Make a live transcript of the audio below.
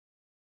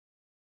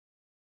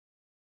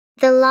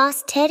The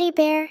Lost Teddy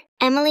Bear.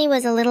 Emily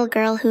was a little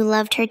girl who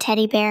loved her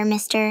teddy bear,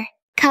 Mr.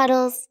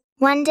 Cuddles.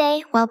 One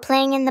day, while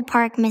playing in the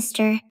park,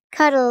 Mr.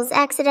 Cuddles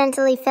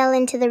accidentally fell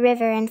into the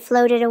river and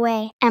floated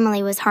away.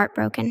 Emily was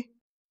heartbroken.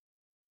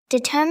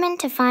 Determined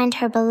to find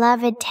her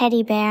beloved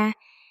teddy bear,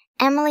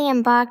 Emily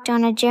embarked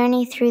on a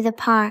journey through the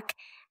park,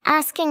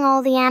 asking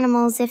all the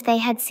animals if they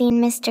had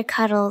seen Mr.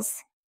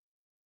 Cuddles.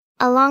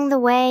 Along the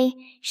way,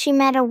 she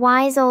met a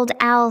wise old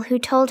owl who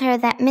told her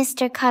that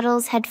Mr.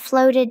 Cuddles had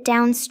floated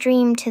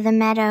downstream to the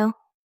meadow.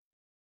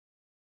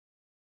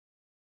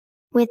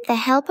 With the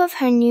help of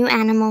her new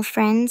animal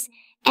friends,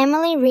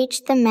 Emily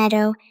reached the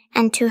meadow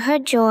and, to her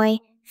joy,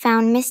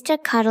 found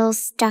Mr. Cuddles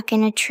stuck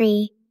in a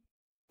tree.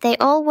 They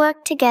all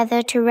worked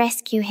together to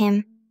rescue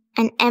him,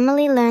 and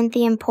Emily learned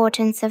the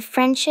importance of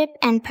friendship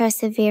and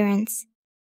perseverance.